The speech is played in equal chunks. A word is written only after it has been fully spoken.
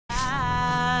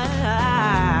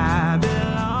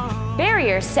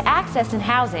Barriers to access in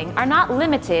housing are not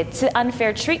limited to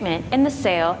unfair treatment in the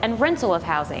sale and rental of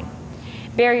housing.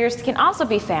 Barriers can also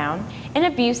be found in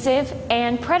abusive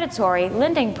and predatory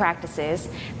lending practices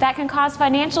that can cause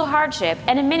financial hardship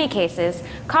and, in many cases,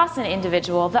 cost an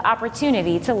individual the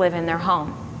opportunity to live in their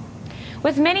home.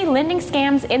 With many lending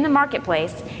scams in the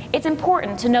marketplace, it's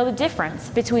important to know the difference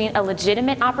between a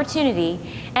legitimate opportunity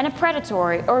and a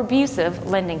predatory or abusive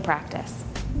lending practice.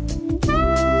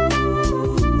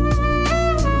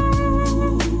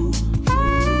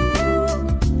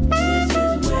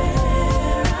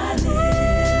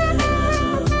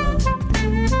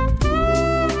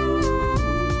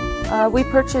 We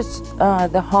purchased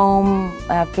the home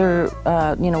after,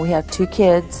 we have 2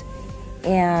 kids,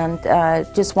 and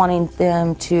just wanting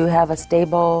them to have a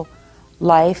stable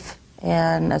life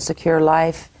and a secure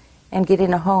life, and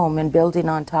getting a home and building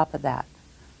on top of that.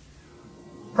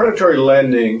 Predatory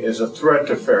lending is a threat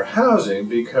to fair housing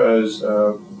because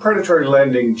predatory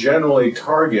lending generally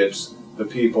targets the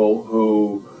people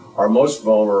who are most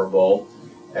vulnerable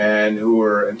and who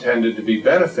are intended to be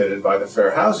benefited by the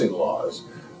fair housing laws.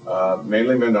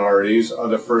 Mainly minorities,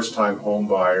 other first-time home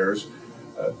buyers,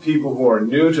 people who are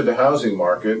new to the housing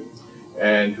market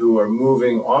and who are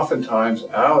moving oftentimes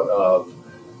out of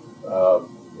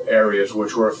areas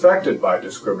which were affected by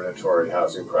discriminatory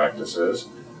housing practices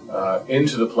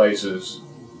into the places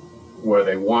where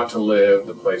they want to live,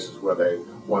 the places where they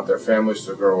want their families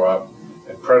to grow up.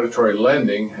 And predatory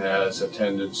lending has a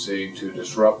tendency to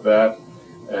disrupt that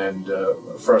and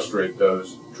frustrate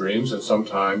those dreams and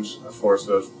sometimes force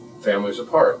those families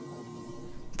apart.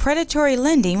 Predatory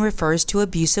lending refers to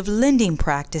abusive lending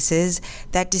practices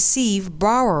that deceive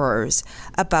borrowers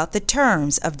about the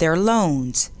terms of their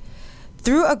loans.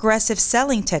 Through aggressive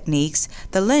selling techniques,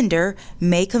 the lender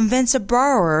may convince a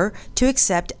borrower to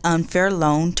accept unfair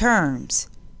loan terms.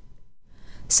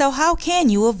 So how can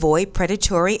you avoid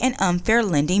predatory and unfair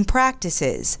lending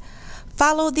practices?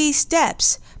 Follow these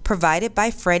steps provided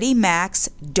by Freddie Mac's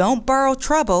Don't Borrow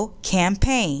Trouble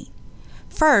campaign.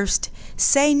 First,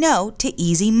 say no to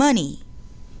easy money.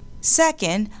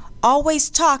 Second, always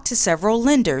talk to several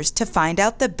lenders to find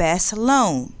out the best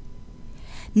loan.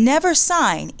 Never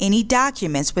sign any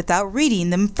documents without reading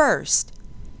them first.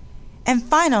 And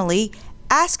finally,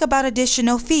 ask about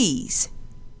additional fees.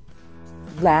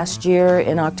 Last year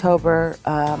in October,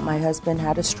 my husband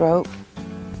had a stroke,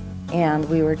 and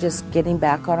we were just getting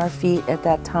back on our feet at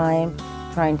that time,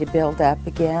 trying to build up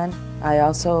again. I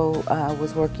also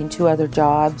was working 2 other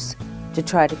jobs to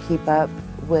try to keep up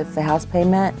with the house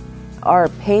payment. Our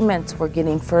payments were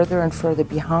getting further and further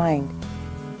behind.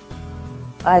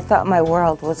 I thought my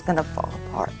world was going to fall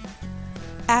apart.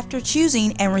 After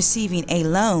choosing and receiving a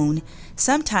loan,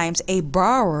 sometimes a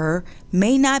borrower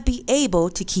may not be able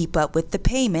to keep up with the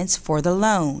payments for the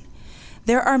loan.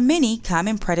 There are many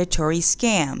common predatory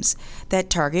scams that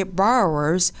target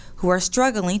borrowers who are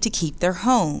struggling to keep their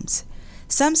homes.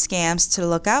 Some scams to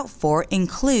look out for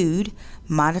include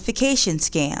modification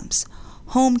scams,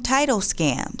 home title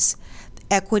scams,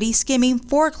 equity skimming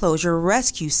foreclosure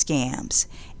rescue scams,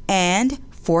 and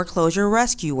foreclosure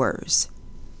rescuers.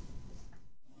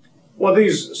 Well,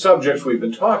 these subjects we've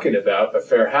been talking about, the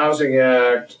Fair Housing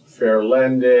Act, fair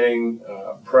lending,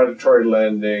 predatory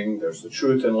lending, there's the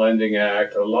Truth in Lending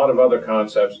Act, a lot of other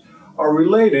concepts are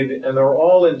related, and they're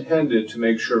all intended to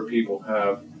make sure people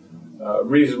have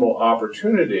reasonable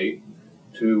opportunity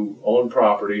to own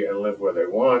property and live where they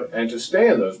want, and to stay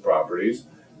in those properties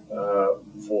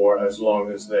for as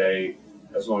long as they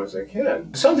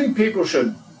can. Something people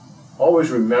should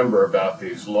always remember about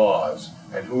these laws,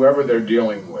 and whoever they're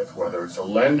dealing with, whether it's a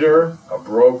lender, a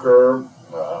broker,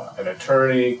 an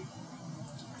attorney,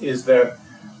 is that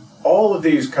all of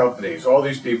these companies, all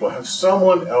these people have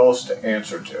someone else to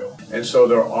answer to. And so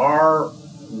there are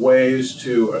ways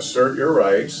to assert your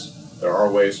rights. There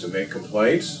are ways to make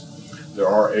complaints. There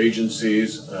are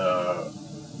agencies,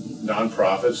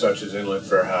 nonprofits such as Inland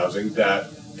Fair Housing, that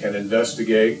can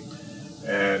investigate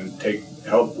and take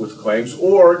help with claims,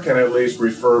 or can at least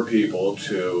refer people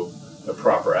to the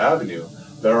proper avenue.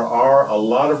 There are a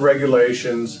lot of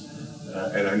regulations,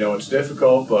 and I know it's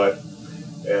difficult, but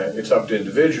it's up to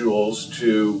individuals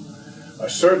to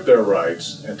assert their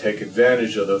rights and take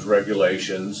advantage of those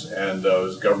regulations and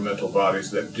those governmental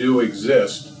bodies that do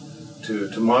exist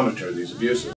to monitor these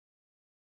abuses.